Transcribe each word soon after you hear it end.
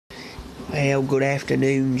Well, good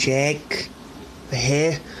afternoon, Jack. We're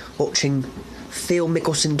here watching Phil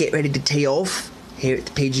Mickelson get ready to tee off here at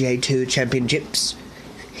the PGA Tour Championships.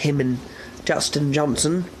 Him and Justin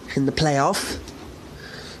Johnson in the playoff.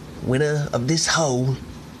 Winner of this hole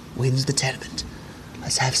wins the tournament.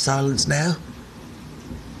 Let's have silence now.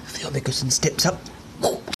 Phil Mickelson steps up.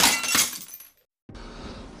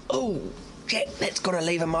 Oh, Jack, that's gonna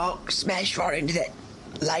leave a mark. Smash right into that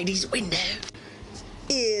lady's window.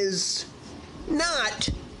 Is not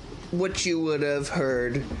what you would have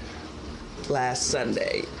heard last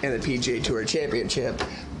Sunday in the PGA Tour Championship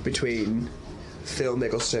between Phil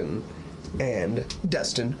Mickelson and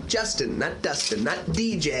Justin, not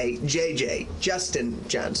DJ, JJ, Justin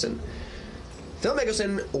Johnson. Phil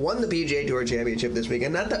Mickelson won the PGA Tour Championship this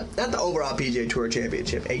weekend, not the overall PGA Tour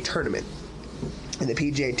Championship, a tournament in the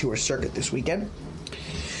PGA Tour circuit this weekend.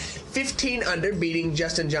 15 under, beating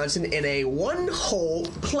Justin Johnson in a one-hole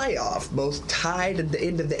playoff. Both tied at the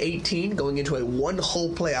end of the 18, going into a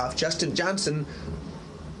one-hole playoff. Justin Johnson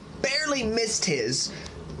barely missed his.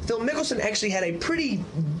 Phil Mickelson actually had a pretty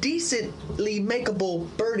decently makeable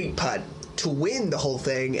birdie putt to win the whole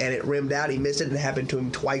thing, and it rimmed out. He missed it, and it happened to him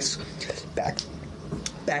twice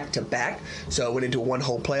back to back. So it went into a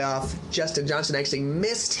one-hole playoff. Justin Johnson actually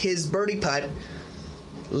missed his birdie putt,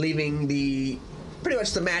 leaving pretty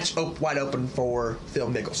much the match wide open for Phil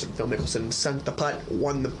Mickelson. Phil Mickelson sunk the putt,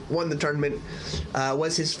 won the tournament.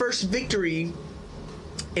 Was his first victory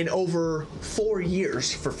in over 4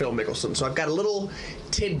 years for Phil Mickelson. So I've got a little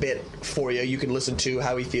tidbit for you. You can listen to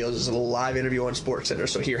how he feels. It's a little live interview on SportsCenter.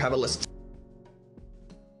 So here, have a listen.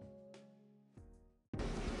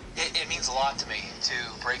 It means a lot to me to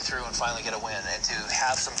break through and finally get a win, and to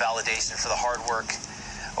have some validation for the hard work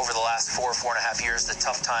over the last 4.5 years, the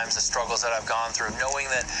tough times, the struggles that I've gone through, knowing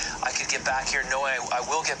that I could get back here, knowing I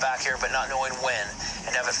will get back here, but not knowing when,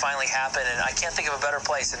 and have it finally happen. And I can't think of a better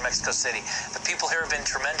place in Mexico City. The people here have been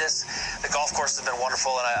tremendous. The golf course has been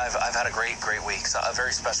wonderful, and I've had a great week, so a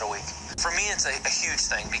very special week. For me, it's a huge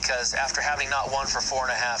thing, because after having not won for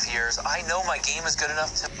 4.5 years, I know my game is good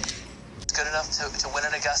enough to win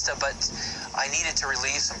at Augusta, but I needed to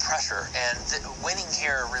relieve some pressure, and winning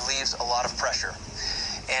here relieves a lot of pressure.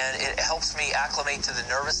 And it helps me acclimate to the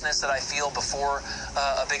nervousness that I feel before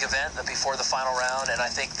a big event, before the final round. And I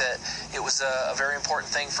think that it was a very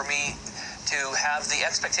important thing for me to have the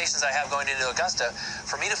expectations I have going into Augusta.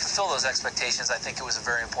 For me to fulfill those expectations, I think it was a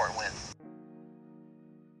very important win.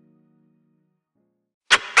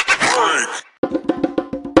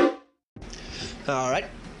 All right.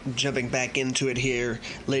 Jumping back into it here,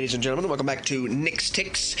 ladies and gentlemen. Welcome back to Nick's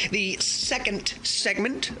Ticks, the second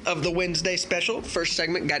segment of the Wednesday special. First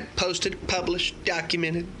segment got posted, published,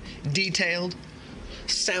 documented, detailed,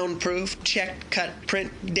 soundproof, checked, cut,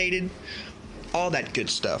 print, dated, all that good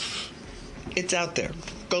stuff. It's out there.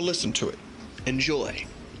 Go listen to it. Enjoy.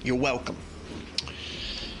 You're welcome.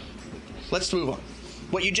 Let's move on.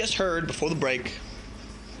 What you just heard before the break,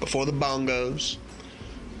 before the bongos,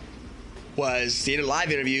 was the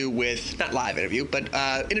interview with Phil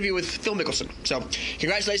Mickelson. So,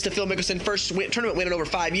 congratulations to Phil Mickelson. First tournament win in over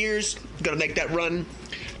 5 years. Going to make that run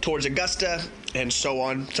towards Augusta and so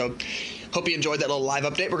on. So, hope you enjoyed that little live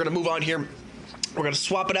update. We're going to move on here. We're going to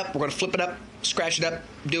swap it up. We're going to flip it up, scratch it up,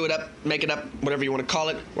 do it up, make it up, whatever you want to call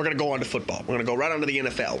it. We're going to go on to football. We're going to go right on to the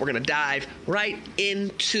NFL. We're going to dive right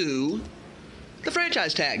into the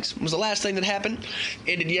franchise tags. Was the last thing that happened.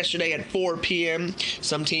 Ended yesterday at 4 p.m.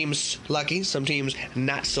 Some teams lucky, some teams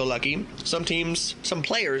not so lucky. Some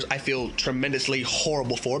players I feel tremendously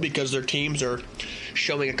horrible for, because their teams are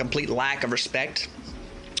showing a complete lack of respect.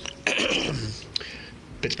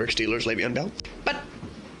 Pittsburgh Steelers, Le'Veon Bell. But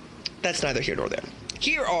that's neither here nor there.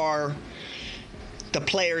 Here are the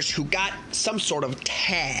players who got some sort of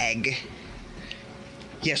tag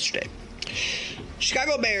yesterday.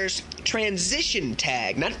 Chicago Bears transition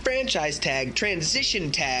tag, not franchise tag,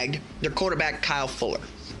 transition tagged their quarterback Kyle Fuller.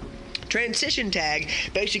 Transition tag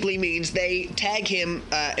basically means they tag him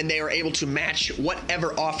and they are able to match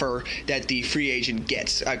whatever offer that the free agent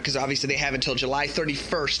gets, because obviously they have until July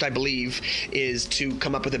 31st, I believe, is to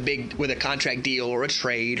come up with a contract deal or a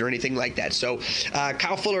trade or anything like that. So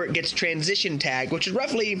Kyle Fuller gets transition tag, which would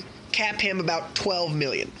roughly cap him about $12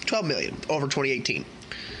 million over 2018.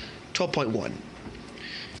 12.1.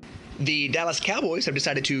 The Dallas Cowboys have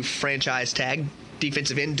decided to franchise tag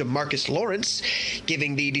defensive end DeMarcus Lawrence,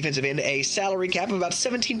 giving the defensive end a salary cap of about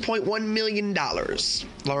 $17.1 million.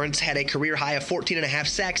 Lawrence had a career high of 14.5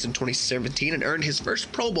 sacks in 2017 and earned his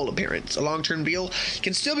first Pro Bowl appearance. A long-term deal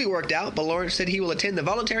can still be worked out, but Lawrence said he will attend the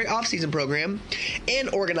voluntary offseason program and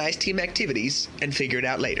organize team activities and figure it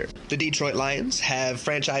out later. The Detroit Lions have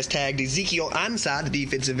franchise tagged Ezekiel Ansah, the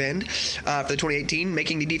defensive end, for the 2018,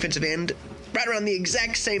 making the defensive end right around the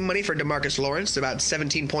exact same money for DeMarcus Lawrence, about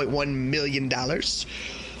 $17.1 million.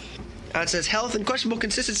 Ansah's health and questionable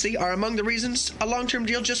consistency are among the reasons a long-term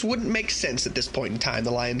deal just wouldn't make sense at this point in time,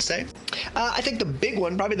 the Lions say. I think the big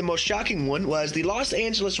one, probably the most shocking one, was the Los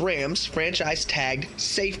Angeles Rams franchise-tagged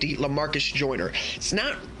safety LaMarcus Joyner. It's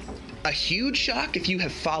not a huge shock if you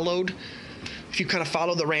kind of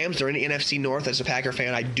follow the Rams. They're in the NFC North. As a Packer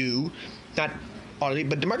fan, I do. Not audibly,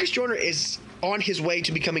 but DeMarcus Joyner is on his way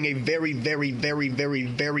to becoming a very, very, very, very,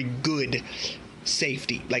 very good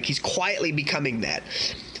safety. Like, he's quietly becoming that.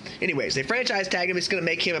 Anyways, they franchise tagged him. It's going to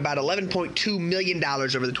make him about $11.2 million over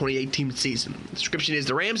the 2018 season. The description is,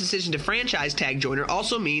 the Rams' decision to franchise tag Joyner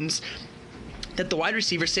also means that the wide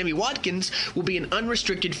receiver Sammy Watkins will be an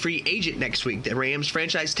unrestricted free agent next week. The Rams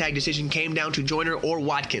franchise tag decision came down to Joyner or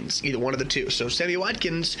Watkins, either one of the two. So Sammy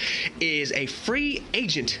Watkins is a free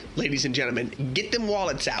agent, ladies and gentlemen. Get them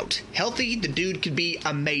wallets out. Healthy, the dude could be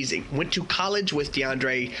amazing. Went to college with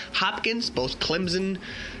DeAndre Hopkins, both Clemson.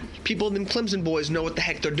 People in them Clemson boys know what the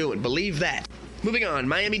heck they're doing. Believe that. Moving on,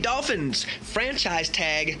 Miami Dolphins franchise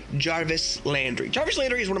tag Jarvis Landry. Jarvis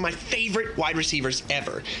Landry is one of my favorite wide receivers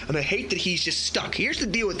ever, and I hate that he's just stuck. Here's the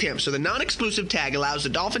deal with him. So the non-exclusive tag allows the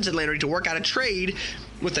Dolphins and Landry to work out a trade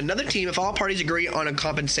with another team if all parties agree on a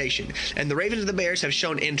compensation, and the Ravens and the Bears have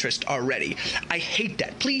shown interest already. I hate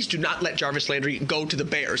that. Please do not let Jarvis Landry go to the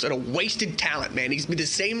Bears. What a wasted talent, man. He's been the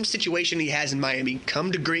same situation he has in Miami.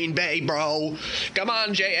 Come to Green Bay, bro. Come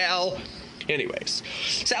on, JL. Anyways,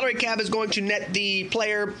 salary cap is going to net the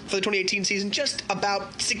player for the 2018 season just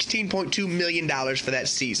about $16.2 million for that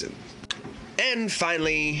season. And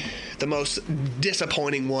finally, the most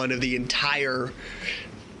disappointing one of the entire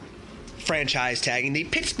franchise tagging. The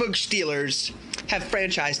Pittsburgh Steelers have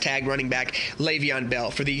franchise tag running back Le'Veon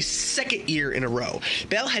Bell for the second year in a row.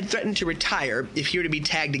 Bell had threatened to retire if he were to be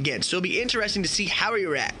tagged again, so it'll be interesting to see how he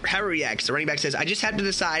reacts. The running back says, "I just have to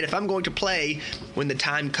decide if I'm going to play when the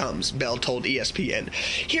time comes," Bell told ESPN.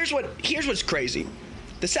 Here's what's crazy.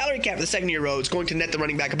 The salary cap for the second year in a row is going to net the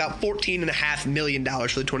running back about $14.5 million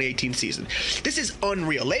for the 2018 season. This is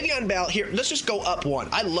unreal. Le'Veon Bell, here, let's just go up one.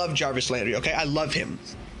 I love Jarvis Landry, okay? I love him.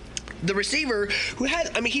 The receiver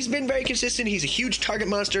he's been very consistent. He's a huge target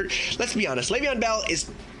monster. Let's be honest. Le'Veon Bell is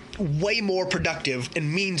way more productive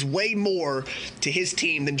and means way more to his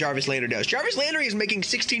team than Jarvis Landry does. Jarvis Landry is making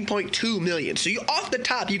 $16.2 million. So off the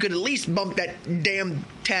top, you could at least bump that damn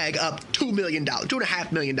tag up $2 million,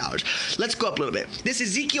 $2.5 million. Let's go up a little bit. This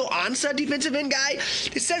Ezekiel Ansah defensive end guy,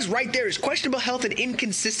 it says right there is questionable health and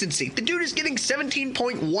inconsistency. The dude is getting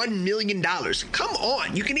 $17.1 million. Come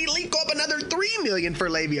on. You can easily go up another $3 million for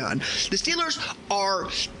Le'Veon. The Steelers are,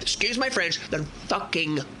 excuse my French, they're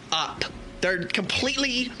fucking up. They're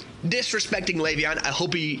completely disrespecting Le'Veon. I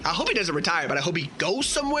hope he doesn't retire, but I hope he goes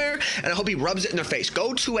somewhere, and I hope he rubs it in their face.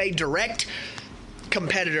 Go to a direct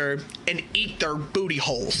competitor and eat their booty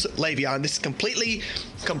holes, Le'Veon. This is completely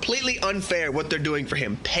unfair what they're doing for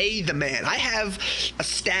him. Pay the man. I have a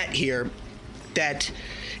stat here that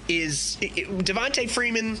is Devontae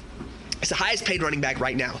Freeman is the highest paid running back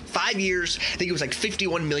right now. 5 years, I think it was like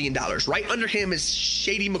 $51 million. Right under him is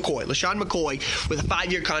LaShawn McCoy, with a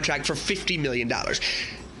 5-year contract for $50 million.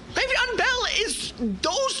 Le'Veon Bell is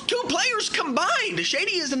those two players combined.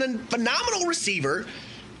 Shady is a phenomenal receiver.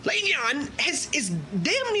 Le'Veon is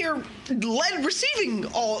damn near led receiving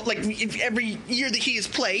every year that he has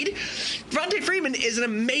played. Devontae Freeman is an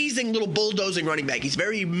amazing little bulldozing running back. He's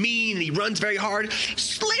very mean and he runs very hard.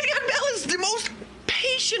 Le'Veon Bell is the most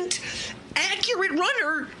patient, accurate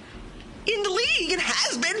runner in the league and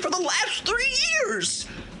has been for the last 3 years.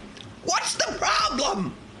 What's the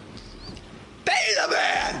problem? Pay the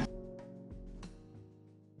man!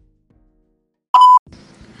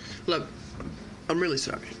 Look, I'm really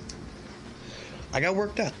sorry. I got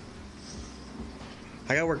worked up.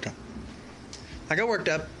 So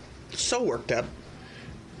worked up,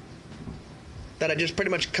 that I just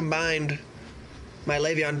pretty much combined my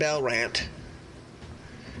Le'Veon Bell rant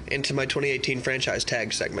into my 2018 franchise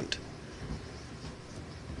tag segment.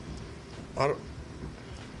 I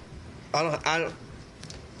don't.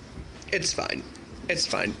 It's fine.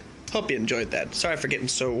 Hope you enjoyed that. Sorry for getting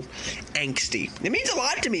so angsty. It means a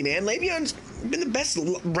lot to me, man. Le'Veon's been the best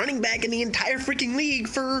running back in the entire freaking league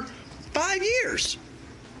for 5 years.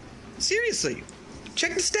 Seriously.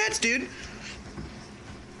 Check the stats, dude.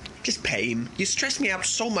 Just pay him. You stress me out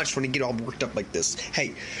so much when you get all worked up like this.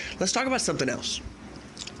 Hey, let's talk about something else.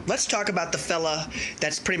 Let's talk about the fella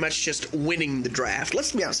that's pretty much just winning the draft.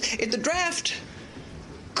 Let's be honest. If the draft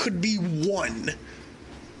could be won,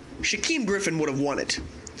 Shaquem Griffin would have won it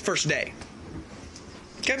first day.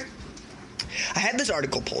 Okay? I had this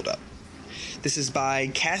article pulled up. This is by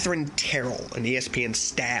Catherine Terrell, an ESPN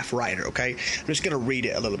staff writer, okay? I'm just going to read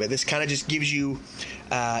it a little bit. This kind of just gives you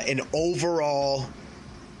an overall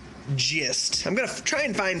gist. I'm going to try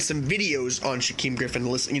and find some videos on Shaquem Griffin,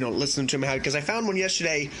 listen to him, because I found one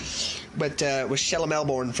yesterday with Shella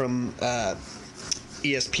Melbourne from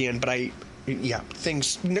ESPN, but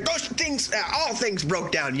all things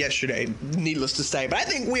broke down yesterday, needless to say. But I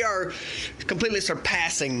think we are completely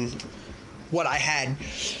surpassing what I had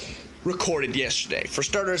recorded yesterday. For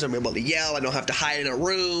starters, I'm able to yell. I don't have to hide in a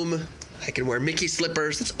room. I can wear Mickey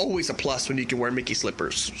slippers. It's always a plus when you can wear Mickey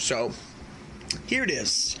slippers. So here it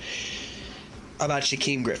is about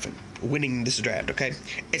Shaquem Griffin winning this draft, okay?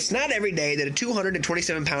 It's not every day that a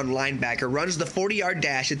 227-pound linebacker runs the 40-yard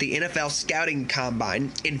dash at the NFL Scouting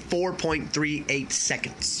Combine in 4.38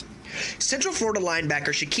 seconds. Central Florida linebacker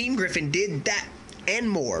Shaquem Griffin did that and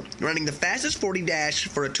more, running the fastest 40 dash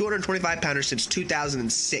for a 225-pounder since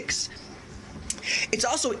 2006. It's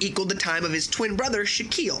also equaled the time of his twin brother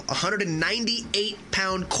Shaquille, a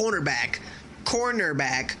 198-pound cornerback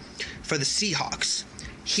for the Seahawks.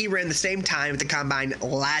 He ran the same time at the Combine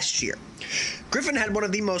last year. Griffin had one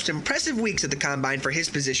of the most impressive weeks at the Combine for his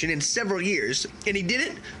position in several years, and he did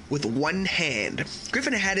it with one hand.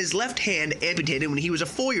 Griffin had his left hand amputated when he was a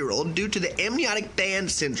 4-year-old due to the amniotic band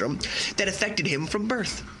syndrome that affected him from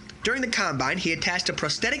birth. During the Combine, he attached a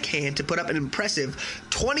prosthetic hand to put up an impressive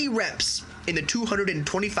 20 reps in the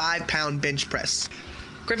 225-pound bench press.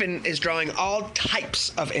 Griffin is drawing all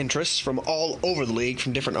types of interest from all over the league,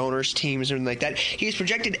 from different owners, teams, and everything like that. He is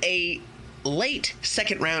projected a late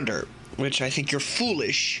second rounder, which I think you're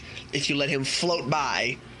foolish if you let him float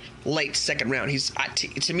by late second round. He's,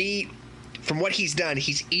 to me, from what he's done,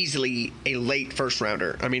 he's easily a late first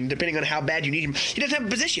rounder. I mean, depending on how bad you need him, he doesn't have a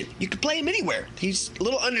position. You could play him anywhere. He's a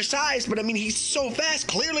little undersized, but I mean, he's so fast,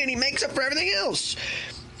 clearly, and he makes up for everything else.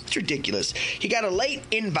 It's ridiculous. He got a late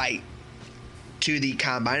invite to the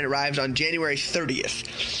Combine. It arrives on January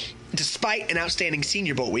 30th. Despite an outstanding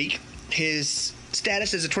Senior Bowl week, his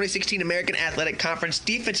status as a 2016 American Athletic Conference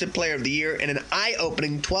Defensive Player of the Year and an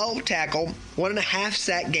eye-opening 12-tackle,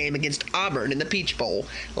 1.5-sack game against Auburn in the Peach Bowl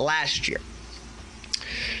last year.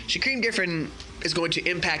 Shaquem Griffin is going to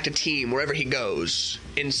impact a team wherever he goes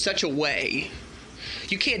in such a way.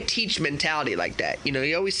 You can't teach mentality like that. You know,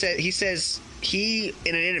 he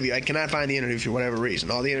in an interview, I cannot find the interview for whatever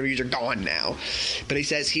reason. All the interviews are gone now. But he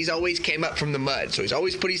says he's always came up from the mud. So he's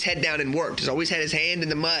always put his head down and worked. He's always had his hand in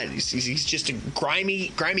the mud. He's just a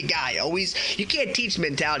grimy guy. You can't teach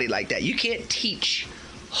mentality like that. You can't teach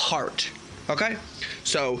heart. Okay?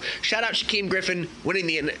 So, shout out Shaquem Griffin winning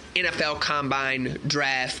the NFL Combine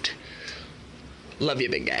draft. Love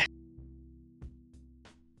you, big guy.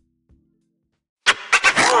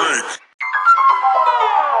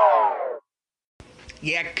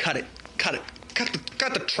 Yeah, cut it. Cut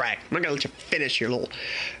the track. I'm not going to let you finish your little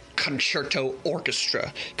concerto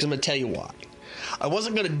orchestra, because I'm going to tell you why. I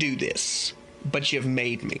wasn't going to do this, but you've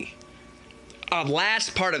made me.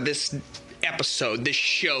 Last part of this episode, this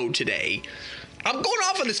show today, I'm going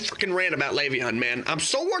off on this freaking rant about Le'Veon, man. I'm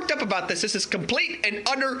so worked up about this. This is complete and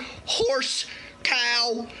utter horse,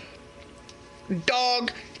 cow,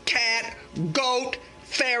 dog, cat, goat,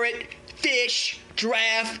 ferret, fish,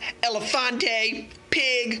 giraffe, elefante,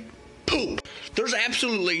 pig, poop. There's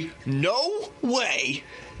absolutely no way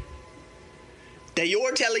that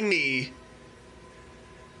you're telling me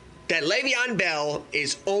that Le'Veon Bell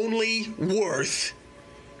is only worth,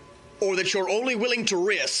 or that you're only willing to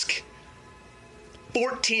risk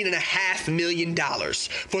 $14.5 million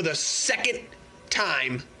for the second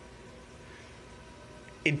time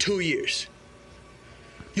in 2 years.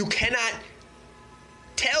 You cannot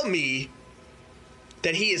tell me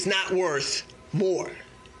that he is not worth more.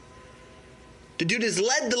 The dude has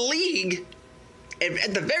led the league,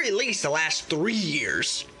 at the very least, the last 3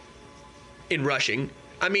 years in rushing.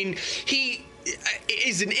 I mean, he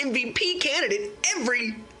is an MVP candidate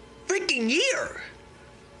every freaking year.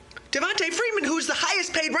 Devontae Freeman, who's the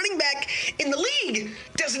highest paid running back in the league,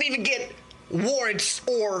 doesn't even get warrants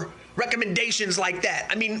or recommendations like that.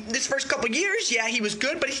 I mean, this first couple years, yeah, he was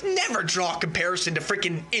good, but he never draw a comparison to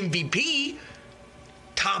freaking MVP.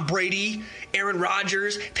 Tom Brady, Aaron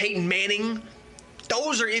Rodgers, Peyton Manning,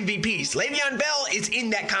 those are MVPs. Le'Veon Bell is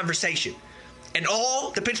in that conversation. And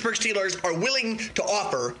all the Pittsburgh Steelers are willing to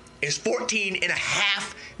offer is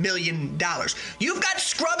 $14.5 million. You've got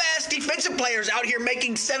scrub-ass defensive players out here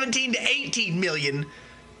making $17 to $18 million.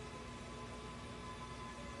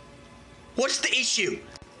 What's the issue?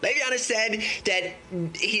 Le'Veon has said that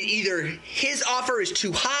either his offer is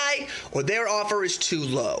too high or their offer is too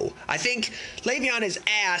low. I think Le'Veon has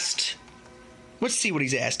asked, let's see what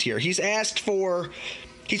he's asked here. He's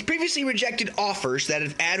previously rejected offers that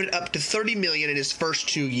have added up to $30 million in his first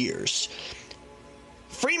 2 years.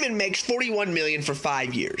 Freeman makes $41 million for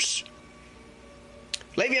 5 years.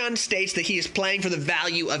 Le'Veon states that he is playing for the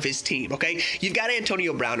value of his team, okay? You've got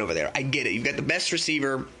Antonio Brown over there. I get it. You've got the best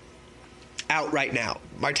receiver out right now.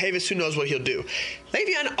 Martavis, who knows what he'll do.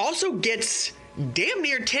 Le'Veon also gets damn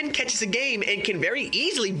near 10 catches a game and can very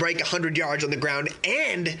easily break 100 yards on the ground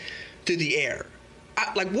and through the air.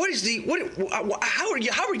 How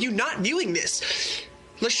are you not viewing this?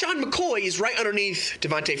 LaShawn McCoy is right underneath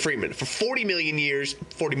Devontae Freeman for $40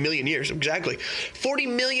 million exactly.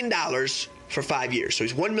 $40 million for 5 years. So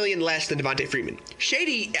he's $1 million less than Devontae Freeman.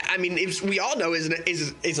 Shady, I mean, we all know is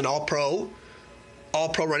an all-pro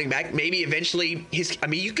running back. Maybe eventually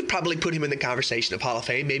you could probably put him in the conversation of Hall of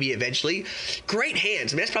Fame, maybe eventually. Great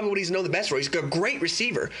hands. I mean, that's probably what he's known the best for. He's a great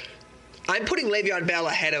receiver. I'm putting Le'Veon Bell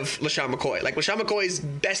ahead of LaShawn McCoy. Like, LaShawn McCoy's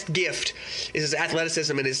best gift is his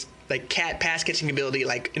athleticism and his pass catching ability,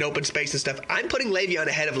 like in open space and stuff. I'm putting Le'Veon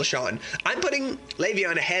ahead of LaShawn. I'm putting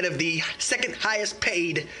Le'Veon ahead of the second highest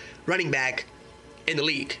paid running back in the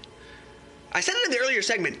league. I said it in the earlier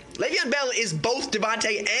segment. Le'Veon Bell is both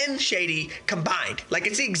Devontae and Shady combined. Like,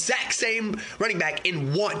 it's the exact same running back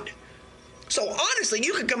in one. So, honestly,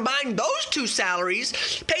 you could combine those two salaries,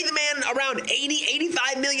 pay the man around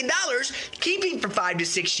 $85 million, keep him for 5 to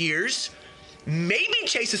 6 years, maybe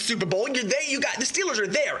chase a Super Bowl. You're there. The Steelers are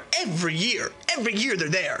there every year. Every year they're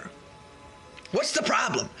there. What's the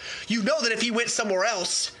problem? You know that if he went somewhere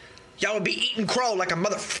else, y'all would be eating crow like a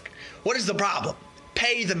motherfucker. What is the problem?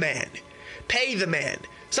 Pay the man. Pay the man.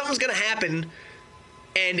 Something's going to happen.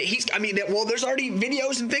 And there's already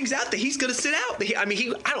videos and things out that he's going to sit out. I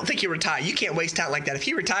don't think he'll retire. You can't waste talent like that. If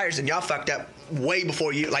he retires, then y'all fucked up way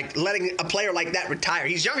before you, like letting a player like that retire.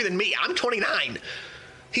 He's younger than me. I'm 29.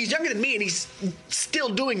 He's younger than me, and he's still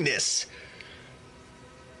doing this.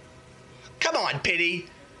 Come on, Pity.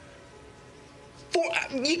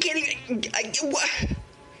 You can't even.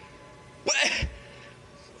 What?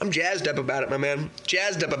 I'm jazzed up about it, my man.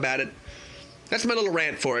 Jazzed up about it. That's my little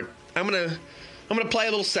rant for it. I'm gonna play a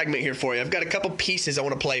little segment here for you. I've got a couple pieces I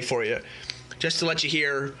want to play for you, just to let you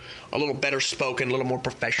hear a little better spoken, a little more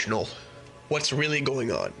professional, what's really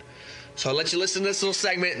going on. So I'll let you listen to this little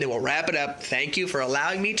segment, and then we'll wrap it up. Thank you for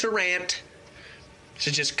allowing me to rant. This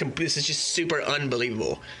is just super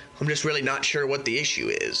unbelievable. I'm just really not sure what the issue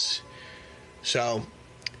is. So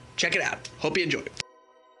check it out. Hope you enjoy it.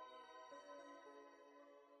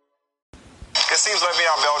 It seems like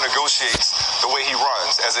Le'Veon Bell negotiates the way he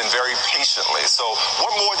runs, as in very patiently. So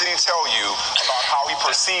what more did he tell you about how he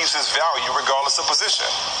perceives his value regardless of position?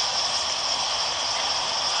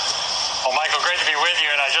 Well, Michael, great to be with you,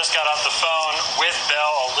 and I just got off the phone with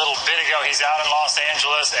Bell a little bit ago. He's out in Los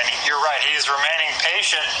Angeles, and you're right, he is remaining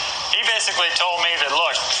patient. He basically told me that,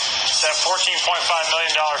 look, that $14.5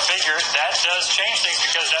 million figure, that does change things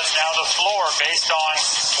because that's now the floor based on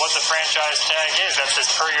what the franchise tag is. That's his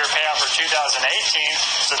per-year payout for 2018,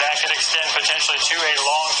 so that could extend potentially to a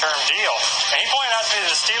long-term deal. And he pointed out to me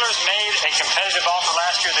that the Steelers made a competitive offer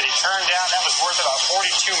last year that he turned down. That was worth about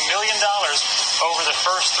 $42 million over the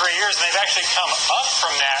first 3 years, and they've actually come up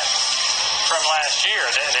from that from last year.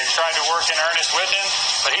 They've tried to work in earnest with him,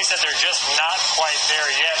 but he said they're just not quite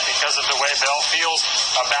there yet because of the way Bell feels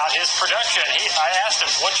about his production. I asked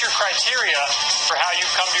him, what's your criteria for how you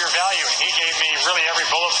come to your value? And he gave me really every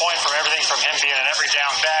bullet point, from everything from him being an every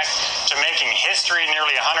down back to making history,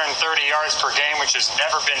 nearly 130 yards per game, which has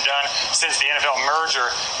never been done since the NFL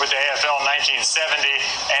merger with the AFL in 1970.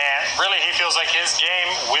 And really, he feels like his game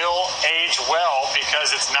will age well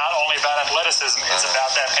because it's not only about athleticism, it's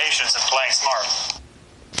about that patience and playing smart.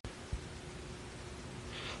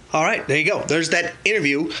 All right, there you go. There's that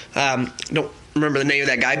interview. Don't remember the name of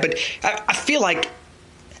that guy, but I feel like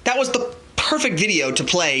that was the perfect video to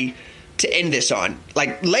play to end this on.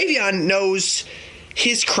 Like, Le'Veon knows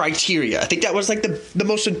his criteria. I think that was like the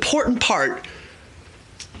most important part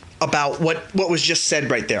about what was just said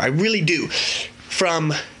right there. I really do.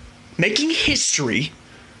 From making history,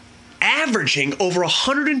 averaging over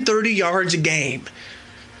 130 yards a game.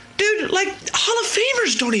 Dude, like, Hall of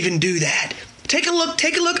Famers don't even do that. Take a look.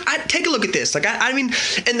 Take a look at this. Like, I mean,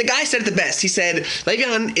 and the guy said it the best. He said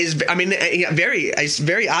Le'Veon is. I mean, it's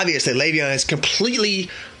very obvious that Le'Veon is completely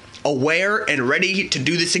aware and ready to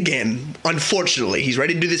do this again. Unfortunately, he's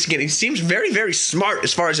ready to do this again. He seems very, very smart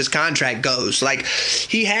as far as his contract goes. Like,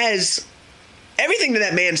 he has everything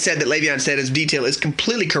that man said, that Le'Veon said as detail, is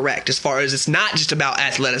completely correct as far as it's not just about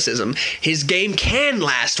athleticism. His game can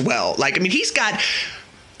last well. Like, I mean, he's got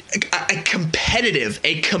a competitive,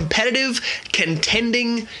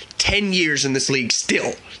 contending 10 years in this league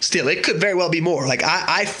still. It could very well be more. Like,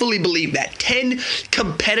 I fully believe that. 10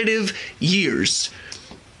 competitive years.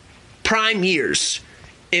 Prime years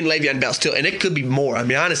in Le'Veon Bell still, and it could be more. I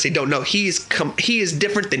mean, I honestly don't know. He is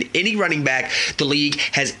different than any running back the league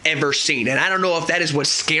has ever seen, and I don't know if that is what's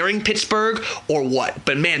scaring Pittsburgh or what.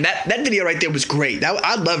 But man, that video right there was great.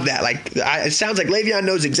 I love that. Like, it sounds like Le'Veon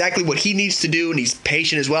knows exactly what he needs to do, and he's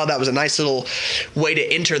patient as well. That was a nice little way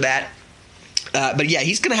to enter that. But yeah,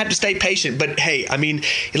 he's going to have to stay patient. But hey, I mean,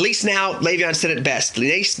 at least now Le'Veon said it best. The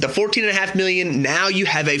 $14.5 million. Now you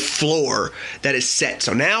have a floor that is set.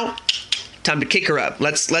 So now, time to kick her up.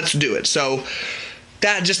 Let's do it. So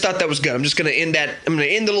that, just thought that was good. I'm just going to end that. I'm going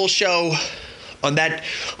to end the little show on that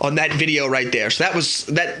video right there. So that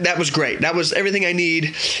was great. That was everything I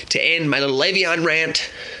need to end my little Le'Veon rant.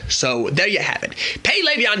 So there you have it. Pay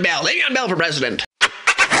Le'Veon Bell. Le'Veon Bell for president.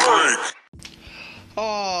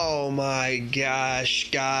 Oh my gosh,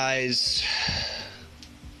 guys.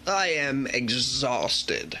 I am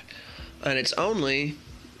exhausted. And it's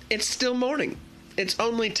still morning. It's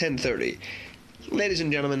only 10:30. Ladies and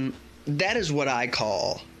gentlemen, that is what I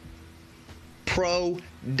call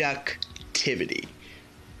productivity.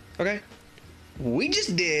 Okay? We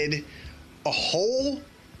just did a whole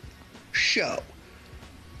show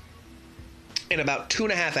in about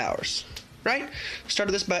 2.5 hours. Right?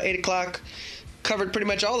 Started this about 8 o'clock. Covered pretty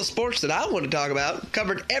much all the sports that I want to talk about.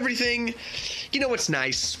 Covered everything. You know what's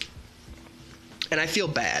nice? And I feel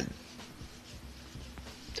bad.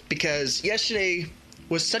 Because yesterday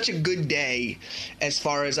was such a good day as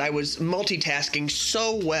far as I was multitasking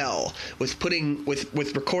so well with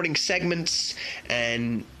recording segments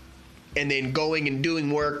and then going and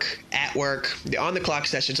doing work at work, the on-the-clock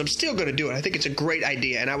sessions. I'm still going to do it. I think it's a great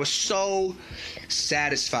idea. And I was so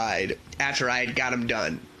satisfied after I had got them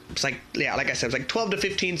done. It's like, yeah, like I said, it was like 12 to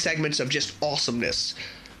 15 segments of just awesomeness.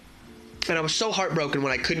 And I was so heartbroken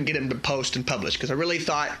when I couldn't get them to post and publish, because I really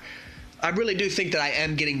do think that I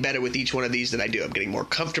am getting better with each one of these that I do. I'm getting more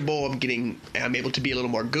comfortable. I'm able to be a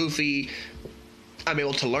little more goofy. I'm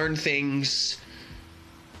able to learn things.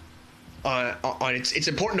 It's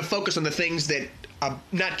important to focus on the things that,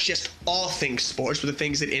 not just all things sports, but the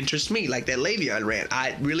things that interest me, like that Le'Veon rant.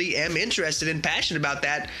 I really am interested and passionate about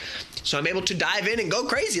that, so I'm able to dive in and go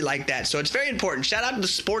crazy like that. So it's very important. Shout out to the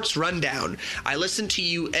Sports Rundown. I listen to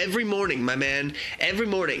you every morning, my man, every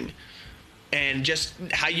morning, and just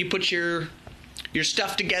how you put your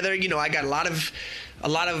stuff together. You know, I got a lot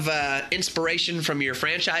of inspiration from your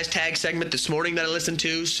franchise tag segment this morning that I listened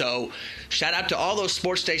to. So shout out to all those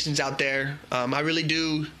sports stations out there. I really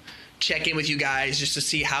do check in with you guys just to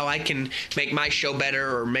see how I can make my show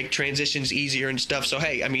better or make transitions easier and stuff. So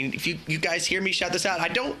hey, I mean, if you guys hear me shout this out,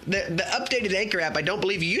 the updated Anchor app, I don't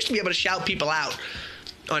believe you used to be able to shout people out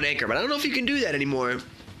on Anchor, but I don't know if you can do that anymore.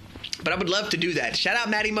 But I would love to do that. Shout out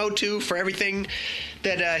Matty Mo too for everything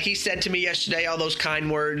that he said to me yesterday, all those kind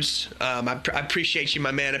words. I appreciate you, my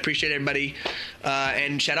man. I appreciate everybody.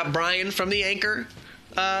 And shout out Brian from the Anchor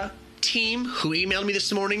team, who emailed me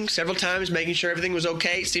this morning several times, making sure everything was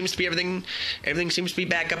okay. Everything seems to be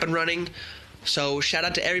back up and running. So shout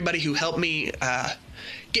out to everybody who helped me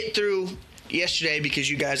get through yesterday, because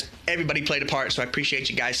you guys, everybody played a part. So I appreciate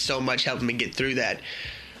you guys so much helping me get through that.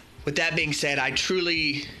 With that being said, I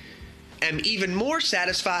truly am even more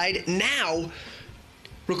satisfied now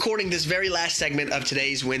recording this very last segment of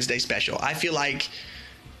today's Wednesday special. I feel like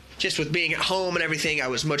just with being at home and everything, I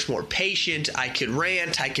was much more patient. I could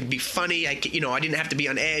rant. I could be funny. I didn't have to be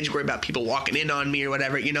on edge, worry about people walking in on me or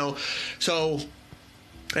whatever, So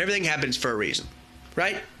everything happens for a reason,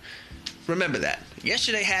 right? Remember that.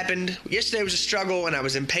 Yesterday happened. Yesterday was a struggle, and I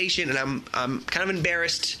was impatient, and I'm kind of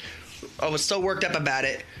embarrassed. I was so worked up about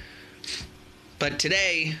it. But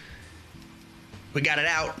today, we got it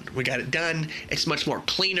out. We got it done. It's much more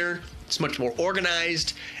cleaner. It's much more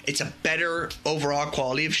organized. It's a better overall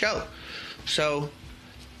quality of show. So,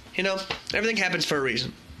 everything happens for a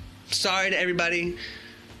reason. Sorry to everybody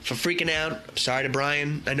for freaking out. I'm sorry to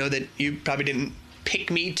Brian. I know that you probably didn't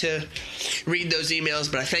pick me to read those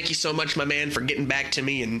emails, but I thank you so much, my man, for getting back to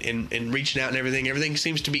me and reaching out and everything. Everything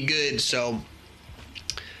seems to be good. So,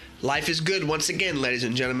 Life is good once again, ladies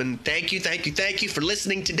and gentlemen. Thank you for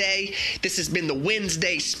listening today. This has been the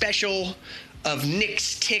Wednesday special of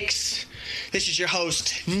Nick's Ticks. This is your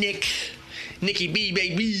host, Nicky B,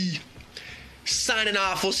 baby. Signing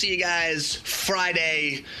off. We'll see you guys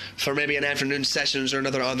Friday for maybe an afternoon sessions or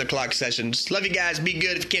another on the clock sessions. Love you guys. Be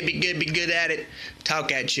good. If you can't be good at it.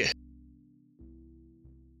 Talk at you.